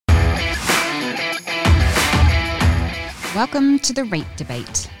Welcome to The Rate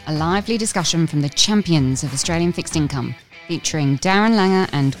Debate, a lively discussion from the champions of Australian fixed income, featuring Darren Langer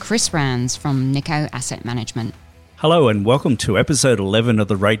and Chris Rands from Nikko Asset Management. Hello and welcome to episode 11 of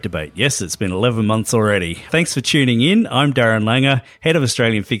The Rate Debate. Yes, it's been 11 months already. Thanks for tuning in. I'm Darren Langer, Head of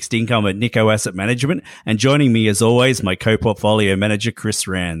Australian Fixed Income at Nikko Asset Management, and joining me as always, my co-portfolio manager, Chris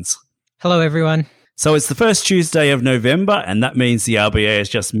Rands. Hello, everyone. So it's the first Tuesday of November, and that means the RBA has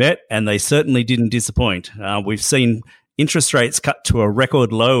just met, and they certainly didn't disappoint. We've seen interest rates cut to a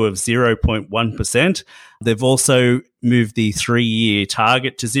record low of 0.1%. They've also moved the three-year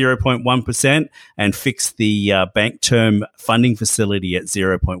target to 0.1% and fixed the bank term funding facility at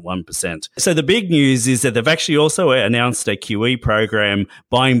 0.1%. So the big news is that they've actually also announced a QE program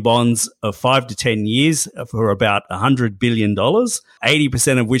buying bonds of 5 to 10 years for about $100 billion,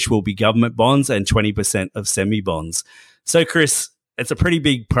 80% of which will be government bonds and 20% of semi-bonds. So, Chris, it's a pretty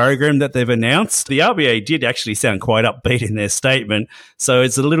big program that they've announced. The RBA did actually sound quite upbeat in their statement, so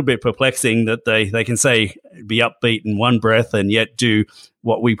it's a little bit perplexing that they can say be upbeat in one breath and yet do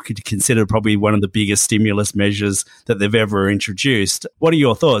what we could consider probably one of the biggest stimulus measures that they've ever introduced. What are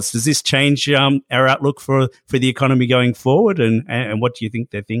your thoughts? Does this change our outlook for the economy going forward, and what do you think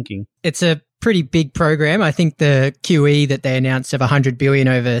they're thinking? It's a pretty big program. I think the QE that they announced of $100 billion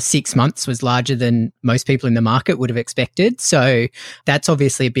over 6 months was larger than most people in the market would have expected. So that's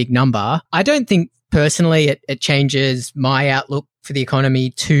obviously a big number. I don't think personally it changes my outlook for the economy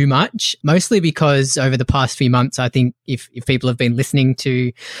too much, mostly because over the past few months, I think if people have been listening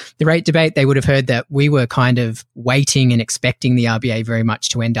to the rate debate, they would have heard that we were kind of waiting and expecting the RBA very much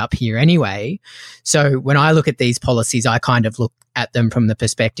to end up here anyway. So when I look at these policies, I kind of look at them from the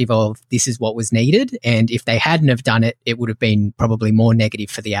perspective of this is what was needed. And if they hadn't have done it, it would have been probably more negative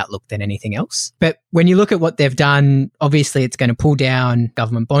for the outlook than anything else. But when you look at what they've done, obviously it's going to pull down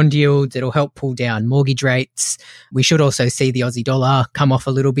government bond yields. It'll help pull down mortgage rates. We should also see the Aussie dollar come off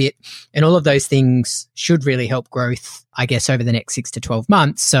a little bit. And all of those things should really help growth, I guess, over the next 6 to 12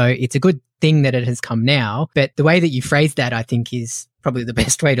 months. So it's a good thing that it has come now. But the way that you phrase that, I think, is probably the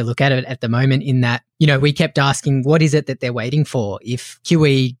best way to look at it at the moment, in that, we kept asking, what is it that they're waiting for? If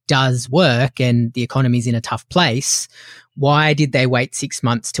QE does work and the economy's in a tough place, why did they wait 6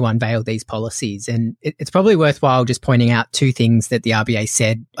 months to unveil these policies? And it's probably worthwhile just pointing out two things that the RBA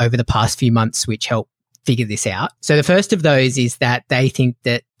said over the past few months which help figure this out. So the first of those is that they think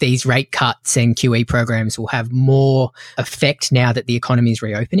that these rate cuts and QE programs will have more effect now that the economy is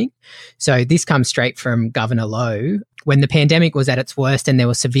reopening. So this comes straight from Governor Lowe. When the pandemic was at its worst and there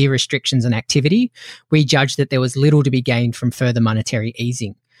were severe restrictions on activity, we judged that there was little to be gained from further monetary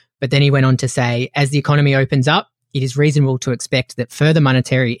easing. But then he went on to say, as the economy opens up, it is reasonable to expect that further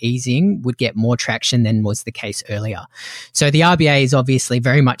monetary easing would get more traction than was the case earlier. So the RBA is obviously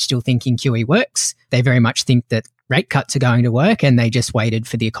very much still thinking QE works. They very much think that rate cuts are going to work, and they just waited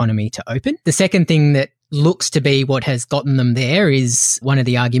for the economy to open. The second thing that looks to be what has gotten them there is one of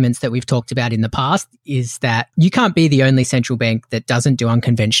the arguments that we've talked about in the past, is that you can't be the only central bank that doesn't do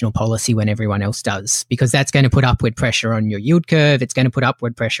unconventional policy when everyone else does, because that's going to put upward pressure on your yield curve. It's going to put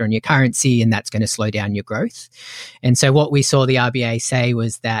upward pressure on your currency, and that's going to slow down your growth. And so what we saw the RBA say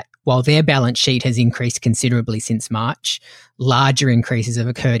was that while their balance sheet has increased considerably since March, larger increases have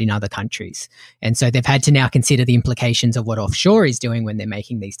occurred in other countries. And so they've had to now consider the implications of what offshore is doing when they're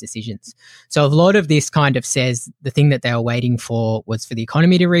making these decisions. So a lot of this kind of says the thing that they were waiting for was for the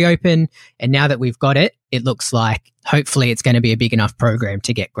economy to reopen. And now that we've got it, it looks like hopefully it's going to be a big enough program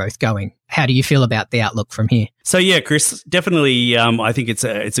to get growth going. How do you feel about the outlook from here? So yeah, Chris, definitely I think it's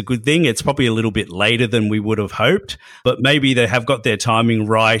a good thing. It's probably a little bit later than we would have hoped, but maybe they have got their timing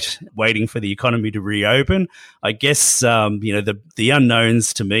right, waiting for the economy to reopen. I guess, the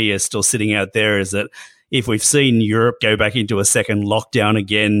unknowns to me are still sitting out there, is that if we've seen Europe go back into a second lockdown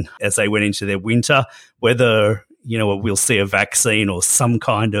again as they went into their winter, whether we'll see a vaccine or some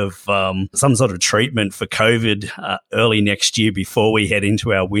kind of some sort of treatment for COVID early next year before we head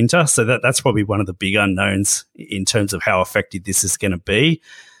into our winter. So that's probably one of the big unknowns in terms of how effective this is going to be.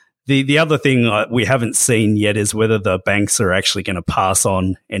 The other thing we haven't seen yet is whether the banks are actually going to pass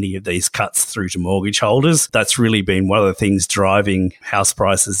on any of these cuts through to mortgage holders. That's really been one of the things driving house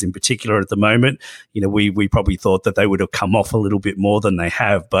prices in particular at the moment. We probably thought that they would have come off a little bit more than they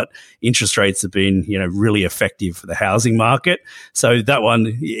have, but interest rates have been, really effective for the housing market. So that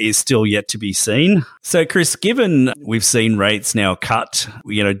one is still yet to be seen. So Chris, given we've seen rates now cut,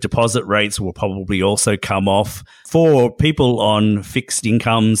 deposit rates will probably also come off. For people on fixed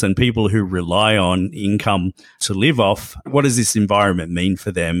incomes and people who rely on income to live off, what does this environment mean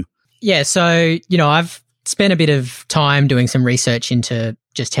for them? Yeah, so, I've spent a bit of time doing some research into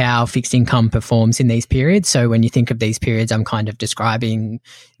just how fixed income performs in these periods. So when you think of these periods, I'm kind of describing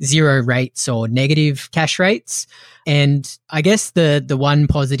zero rates or negative cash rates. And I guess the one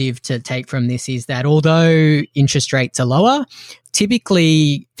positive to take from this is that although interest rates are lower,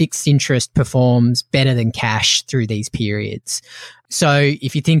 typically fixed interest performs better than cash through these periods. So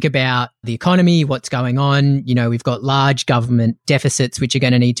if you think about the economy, what's going on, we've got large government deficits, which are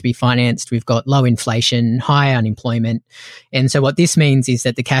going to need to be financed. We've got low inflation, high unemployment. And so what this means is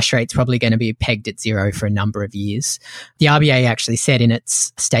that the cash rate's probably going to be pegged at zero for a number of years. The RBA actually said in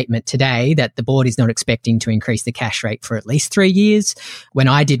its statement today that the board is not expecting to increase the cash rate for at least 3 years. When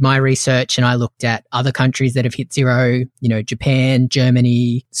I did my research and I looked at other countries that have hit zero, Japan,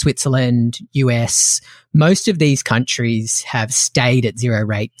 Germany, Switzerland, US, most of these countries have stayed at zero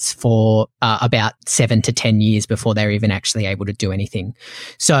rates for about 7 to 10 years before they're even actually able to do anything.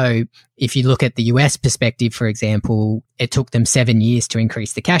 So if you look at the US perspective, for example, it took them 7 years to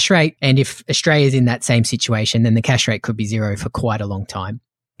increase the cash rate. And if Australia's in that same situation, then the cash rate could be zero for quite a long time.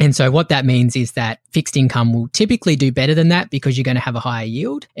 And so what that means is that fixed income will typically do better than that because you're going to have a higher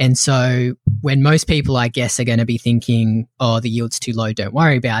yield. And so when most people, I guess, are going to be thinking, oh, the yield's too low, don't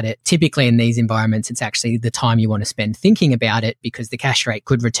worry about it. Typically in these environments, it's actually the time you want to spend thinking about it because the cash rate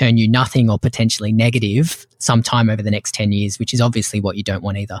could return you nothing or potentially negative sometime over the next 10 years, which is obviously what you don't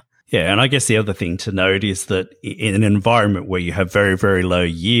want either. Yeah, and I guess the other thing to note is that in an environment where you have very, very low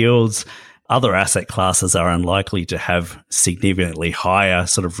yields, other asset classes are unlikely to have significantly higher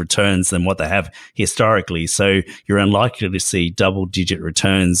sort of returns than what they have historically. So you're unlikely to see double-digit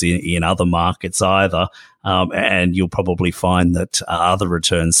returns in other markets either, and you'll probably find that other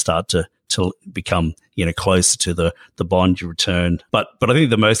returns start to become closer to the bond return. But I think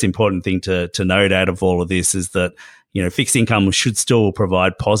the most important thing to note out of all of this is that fixed income should still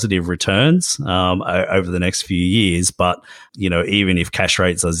provide positive returns over the next few years, but even if cash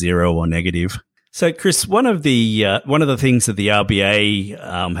rates are zero or negative. So, Chris, one of the things that the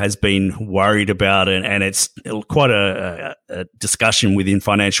RBA has been worried about, and it's quite a discussion within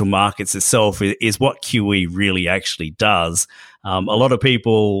financial markets itself, is what QE really actually does. A lot of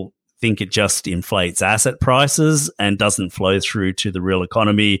people think it just inflates asset prices and doesn't flow through to the real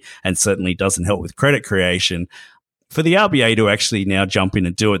economy, and certainly doesn't help with credit creation. For the RBA to actually now jump in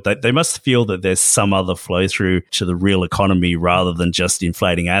and do it, they must feel that there's some other flow through to the real economy rather than just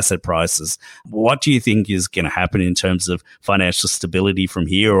inflating asset prices. What do you think is going to happen in terms of financial stability from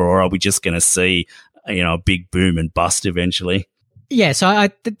here, or are we just going to see a big boom and bust eventually? Yeah, so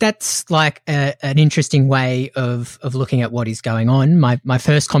that's like an interesting way of looking at what is going on. My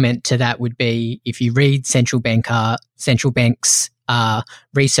first comment to that would be if you read central banks'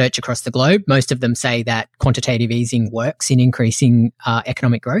 research across the globe, most of them say that quantitative easing works in increasing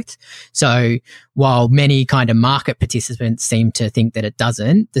economic growth. So while many kind of market participants seem to think that it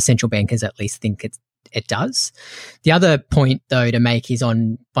doesn't, the central bankers at least think it does. The other point, though, to make is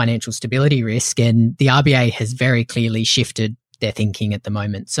on financial stability risk, and the RBA has very clearly shifted their thinking at the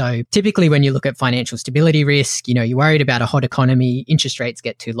moment. So typically when you look at financial stability risk, you're worried about a hot economy, interest rates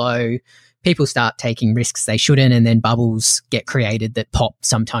get too low, people start taking risks they shouldn't, and then bubbles get created that pop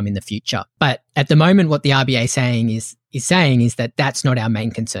sometime in the future. But at the moment, what the RBA is saying is that that's not our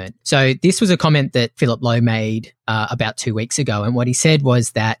main concern. So this was a comment that Philip Lowe made about 2 weeks ago. And what he said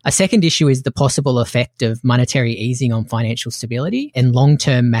was that a second issue is the possible effect of monetary easing on financial stability and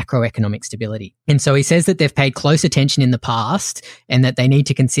long-term macroeconomic stability. And so he says that they've paid close attention in the past and that they need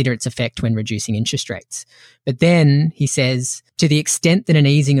to consider its effect when reducing interest rates. But then he says, to the extent that an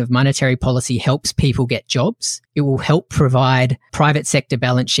easing of monetary policy helps people get jobs, it will help provide private sector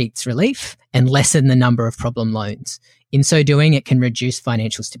balance sheets relief and lessen the number of problem loans. In so doing, it can reduce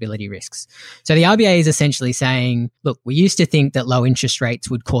financial stability risks. So the RBA is essentially saying, look, we used to think that low interest rates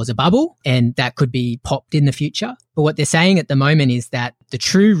would cause a bubble and that could be popped in the future. But what they're saying at the moment is that the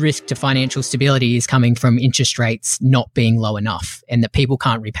true risk to financial stability is coming from interest rates not being low enough, and that people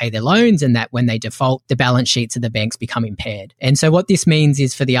can't repay their loans, and that when they default, the balance sheets of the banks become impaired. And so what this means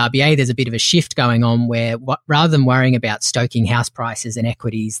is for the RBA, there's a bit of a shift going on where rather than worrying about stoking house prices and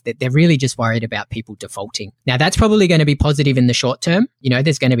equities, that they're really just worried about people defaulting. Now, that's probably going to be positive in the short term.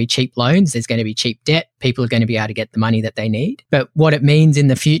 There's going to be cheap loans, there's going to be cheap debt, people are going to be able to get the money that they need. But what it means in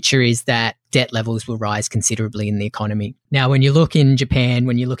the future is that debt levels will rise considerably in the economy. Now, when you look in Japan,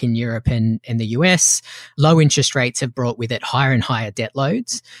 when you look in Europe and the US, low interest rates have brought with it higher and higher debt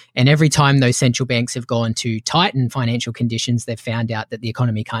loads. And every time those central banks have gone to tighten financial conditions, they've found out that the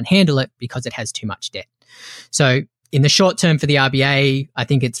economy can't handle it because it has too much debt. So in the short term for the RBA, I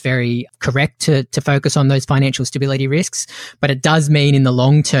think it's very correct to focus on those financial stability risks. But it does mean in the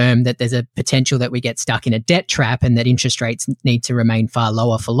long term that there's a potential that we get stuck in a debt trap and that interest rates need to remain far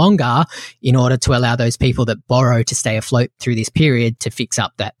lower for longer in order to allow those people that borrow to stay afloat through this period to fix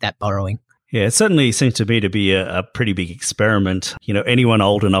up that borrowing. Yeah, it certainly seems to me to be a pretty big experiment. You know, anyone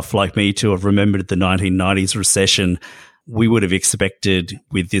old enough like me to have remembered the 1990s recession, we would have expected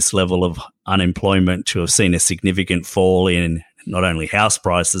with this level of unemployment to have seen a significant fall in not only house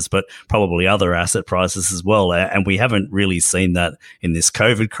prices, but probably other asset prices as well. And we haven't really seen that in this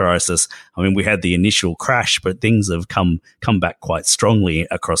COVID crisis. I mean, we had the initial crash, but things have come back quite strongly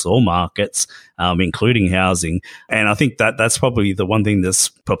across all markets, including housing. And I think that's probably the one thing that's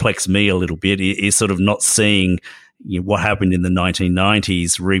perplexed me a little bit is sort of not seeing what happened in the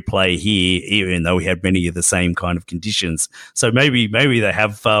 1990s replay here, even though we had many of the same kind of conditions. So maybe they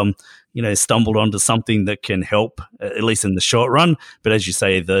have stumbled onto something that can help, at least in the short run. But as you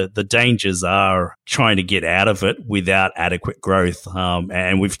say, the dangers are trying to get out of it without adequate growth.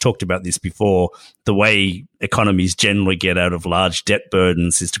 And we've talked about this before. The way economies generally get out of large debt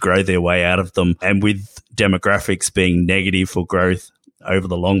burdens is to grow their way out of them. And with demographics being negative for growth over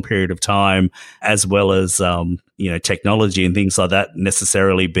the long period of time, as well as technology and things like that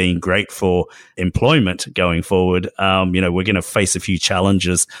necessarily being great for employment going forward, we're going to face a few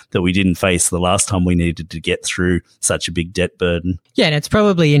challenges that we didn't face the last time we needed to get through such a big debt burden. Yeah, and it's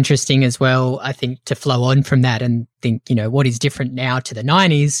probably interesting as well, I think, to flow on from that and think, what is different now to the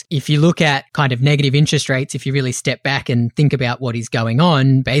 90s? If you look at kind of negative interest rates, if you really step back and think about what is going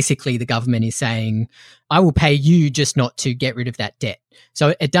on, basically the government is saying, I will pay you just not to get rid of that debt.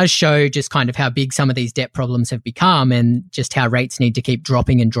 So it does show just kind of how big some of these debt problems have become and just how rates need to keep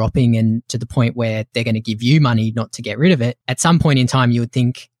dropping and to the point where they're going to give you money not to get rid of it. At some point in time, you would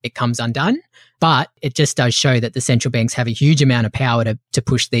think it comes undone, but it just does show that the central banks have a huge amount of power to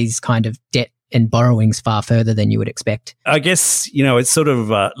push these kind of debt and borrowings far further than you would expect. I guess, it sort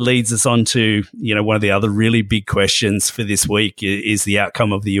of leads us on to, one of the other really big questions for this week is the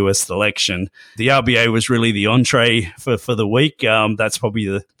outcome of the US election. The RBA was really the entree for the week. That's probably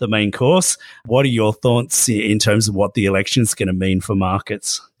the main course. What are your thoughts in terms of what the election is going to mean for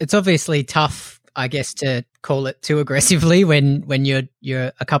markets? It's obviously tough, I guess, to call it too aggressively when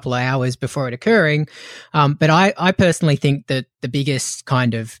you're a couple of hours before it occurring. But I personally think that the biggest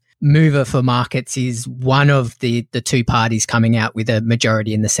kind of mover for markets is one of the two parties coming out with a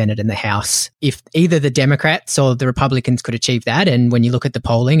majority in the Senate and the House. If either the Democrats or the Republicans could achieve that, and when you look at the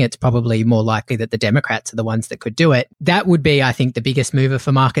polling, it's probably more likely that the Democrats are the ones that could do it. That would be, I think, the biggest mover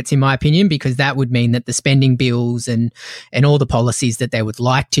for markets, in my opinion, because that would mean that the spending bills and all the policies that they would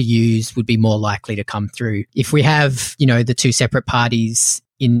like to use would be more likely to come through. If we have, the two separate parties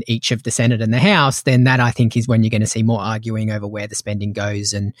in each of the Senate and the House, then that I think is when you're going to see more arguing over where the spending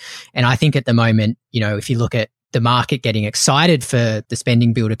goes. And I think at the moment, if you look at the market getting excited for the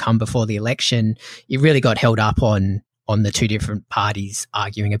spending bill to come before the election, it really got held up on the two different parties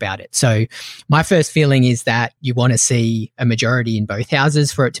arguing about it. So my first feeling is that you want to see a majority in both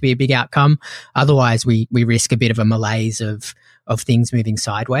houses for it to be a big outcome. Otherwise, we risk a bit of a malaise of things moving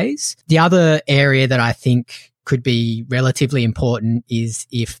sideways. The other area that I think could be relatively important is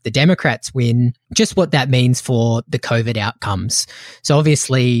if the Democrats win, just what that means for the COVID outcomes. So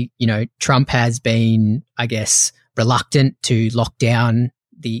obviously, Trump has been, I guess, reluctant to lock down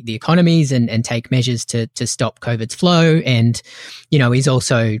the economies and take measures to stop COVID's flow. And, he's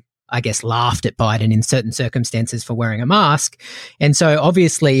also, I guess, laughed at Biden in certain circumstances for wearing a mask. And so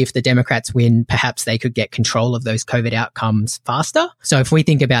obviously if the Democrats win, perhaps they could get control of those COVID outcomes faster. So if we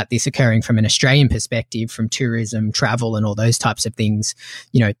think about this occurring from an Australian perspective, from tourism, travel and all those types of things,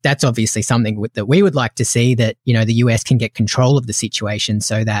 that's obviously something that we would like to see, that, the US can get control of the situation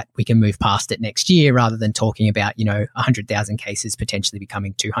so that we can move past it next year rather than talking about, 100,000 cases potentially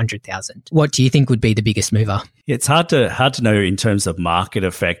becoming 200,000. What do you think would be the biggest mover? It's hard to know in terms of market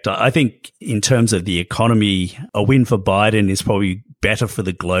effect. I think in terms of the economy, a win for Biden is probably better for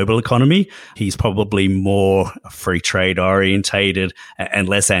the global economy. He's probably more free trade orientated and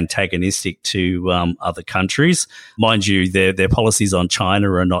less antagonistic to other countries. Mind you, their policies on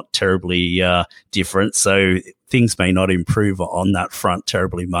China are not terribly different, so things may not improve on that front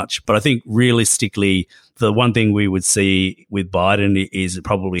terribly much. But I think realistically, the one thing we would see with Biden is it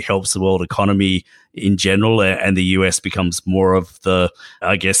probably helps the world economy in general, and the US becomes more of the,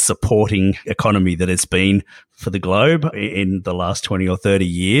 I guess, supporting economy that it's been for the globe in the last 20 or 30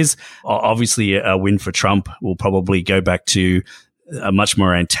 years. Obviously, a win for Trump will probably go back to a much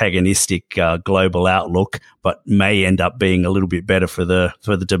more antagonistic global outlook, but may end up being a little bit better for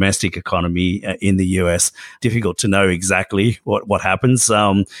the domestic economy in the US. Difficult to know exactly what happens,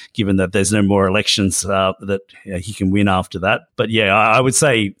 given that there's no more elections that he can win after that. But yeah, I would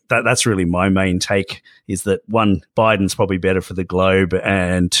say that's really my main take, is that one, Biden's probably better for the globe,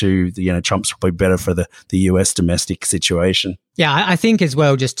 and two, Trump's probably better for the US domestic situation. Yeah, I think as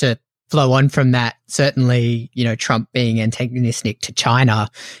well, just to flow on from that, certainly, Trump being antagonistic to China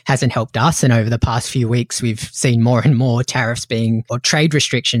hasn't helped us. And over the past few weeks, we've seen more and more tariffs or trade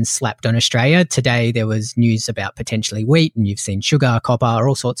restrictions slapped on Australia. Today, there was news about potentially wheat, and you've seen sugar, copper,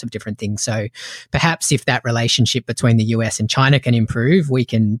 all sorts of different things. So perhaps if that relationship between the US and China can improve, we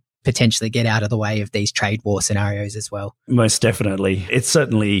can potentially get out of the way of these trade war scenarios as well. Most definitely. It's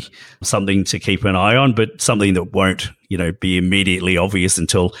certainly something to keep an eye on, but something that won't, be immediately obvious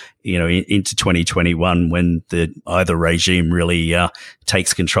until, into 2021, when either regime really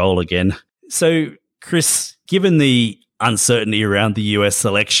takes control again. So, Chris, given the uncertainty around the US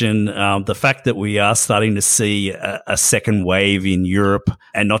election, the fact that we are starting to see a second wave in Europe,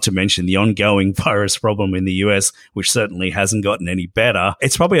 and not to mention the ongoing virus problem in the US, which certainly hasn't gotten any better,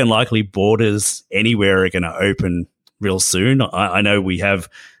 it's probably unlikely borders anywhere are going to open real soon. I know we have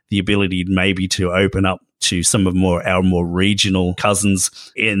the ability maybe to open up to some of our more regional cousins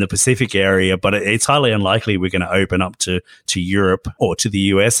in the Pacific area, but it's highly unlikely we're going to open up to Europe or to the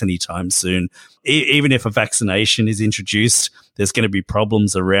US anytime soon. Even if a vaccination is introduced, there's going to be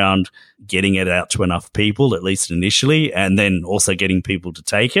problems around getting it out to enough people, at least initially, and then also getting people to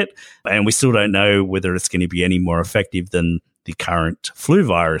take it. And we still don't know whether it's going to be any more effective than the current flu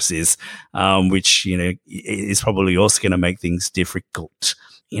virus is, which, is probably also going to make things difficult.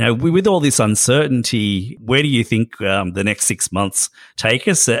 With all this uncertainty, where do you think the next 6 months take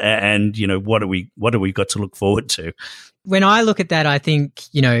us? And, what do we got to look forward to? When I look at that, I think,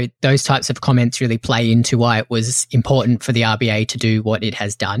 those types of comments really play into why it was important for the RBA to do what it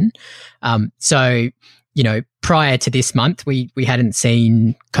has done. Prior to this month, we hadn't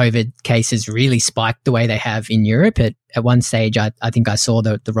seen COVID cases really spike the way they have in Europe. At one stage, I think I saw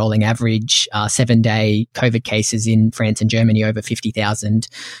the rolling average 7-day COVID cases in France and Germany over 50,000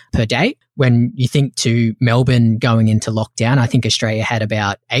 per day. When you think to Melbourne going into lockdown, I think Australia had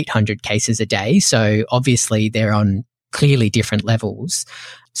about 800 cases a day. So obviously they're on clearly different levels.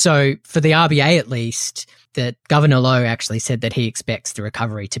 So for the RBA at least, that Governor Lowe actually said that he expects the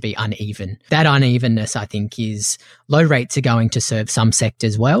recovery to be uneven. That unevenness, I think, is low rates are going to serve some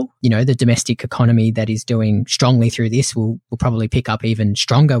sectors well. The domestic economy that is doing strongly through this will probably pick up even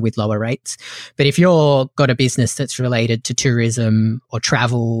stronger with lower rates. But if you're got a business that's related to tourism or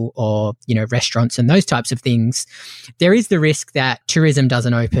travel or, restaurants and those types of things, there is the risk that tourism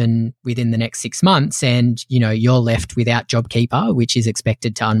doesn't open within the next 6 months and, you're left without JobKeeper, which is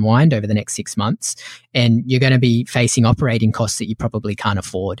expected to unwind over the next 6 months. And you're going to be facing operating costs that you probably can't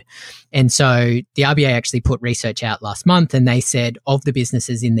afford. And so the RBA actually put research out last month, and they said of the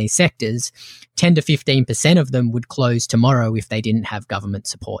businesses in these sectors, 10 to 15% of them would close tomorrow if they didn't have government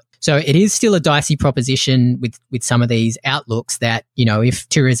support. So it is still a dicey proposition with some of these outlooks that, if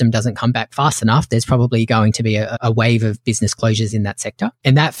tourism doesn't come back fast enough, there's probably going to be a wave of business closures in that sector.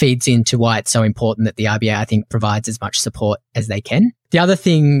 And that feeds into why it's so important that the RBA, I think, provides as much support as they can. The other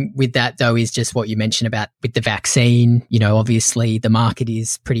thing with that, though, is just what you mentioned about with the vaccine. Obviously the market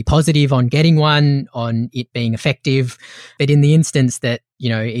is pretty positive on getting one, on it being effective. But in the instance that,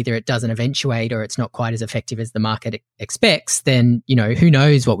 either it doesn't eventuate or it's not quite as effective as the market expects, then, who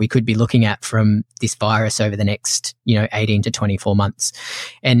knows what we could be looking at from this virus over the next, 18 to 24 months.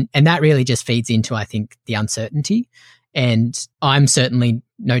 And that really just feeds into, I think, the uncertainty. And I'm certainly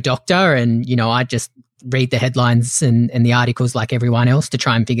no doctor, and, I just read the headlines and the articles like everyone else to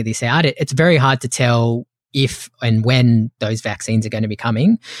try and figure this out. It's very hard to tell if and when those vaccines are going to be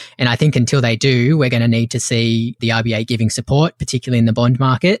coming. And I think until they do, we're going to need to see the RBA giving support, particularly in the bond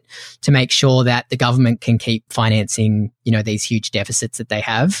market, to make sure that the government can keep financing, these huge deficits that they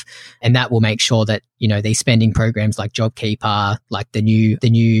have. And that will make sure that, these spending programs like JobKeeper, like the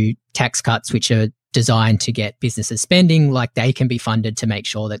new tax cuts, which are designed to get businesses spending, like they can be funded to make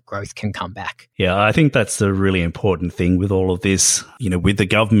sure that growth can come back. Yeah, I think that's the really important thing with all of this, with the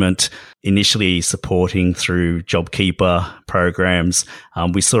government initially supporting through JobKeeper programs.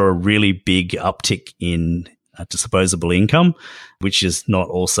 We saw a really big uptick in disposable income, which is not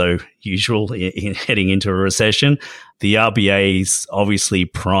also usual in heading into a recession. The RBA is obviously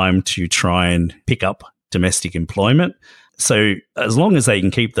primed to try and pick up domestic employment. So as long as they can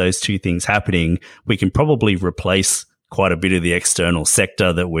keep those two things happening, we can probably replace quite a bit of the external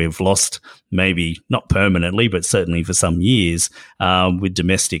sector that we've lost, maybe not permanently, but certainly for some years, with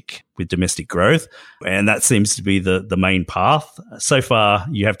domestic growth. And that seems to be the main path. So far,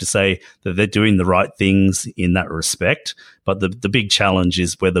 you have to say that they're doing the right things in that respect. But the big challenge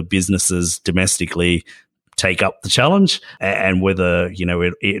is whether businesses domestically take up the challenge and whether,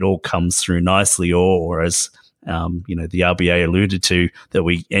 it all comes through nicely or as the RBA alluded to, that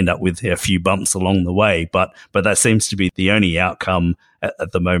we end up with a few bumps along the way. But that seems to be the only outcome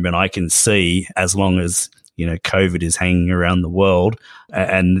at the moment I can see, as long as, COVID is hanging around the world.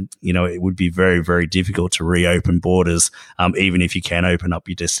 And, it would be very, very difficult to reopen borders, even if you can open up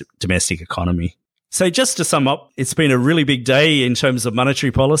your domestic economy. So just to sum up, it's been a really big day in terms of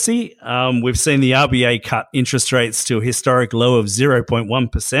monetary policy. We've seen the RBA cut interest rates to a historic low of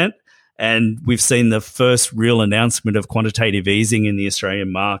 0.1%. And we've seen the first real announcement of quantitative easing in the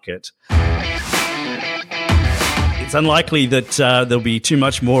Australian market. It's unlikely that there'll be too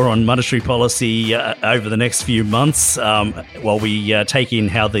much more on monetary policy over the next few months while we take in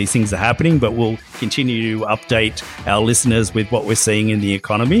how these things are happening, but we'll continue to update our listeners with what we're seeing in the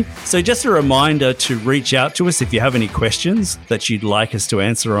economy. So just a reminder to reach out to us if you have any questions that you'd like us to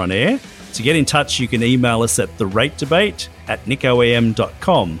answer on air. To get in touch, you can email us at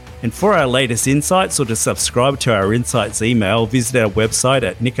therateDebate@nicoam.com. And for our latest insights or to subscribe to our Insights email, visit our website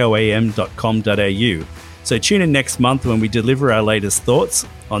at nicoam.com.au. So tune in next month when we deliver our latest thoughts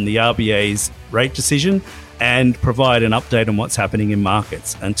on the RBA's rate decision and provide an update on what's happening in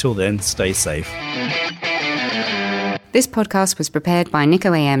markets. Until then, stay safe. This podcast was prepared by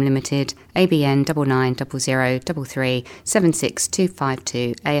Nico AM Limited, ABN 990033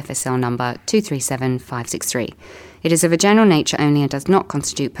 76252, AFSL number 237563. It is of a general nature only and does not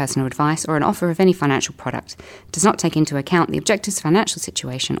constitute personal advice or an offer of any financial product. It does not take into account the objectives, financial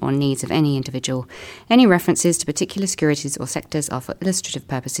situation or needs of any individual. Any references to particular securities or sectors are for illustrative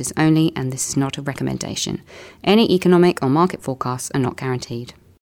purposes only, and this is not a recommendation. Any economic or market forecasts are not guaranteed.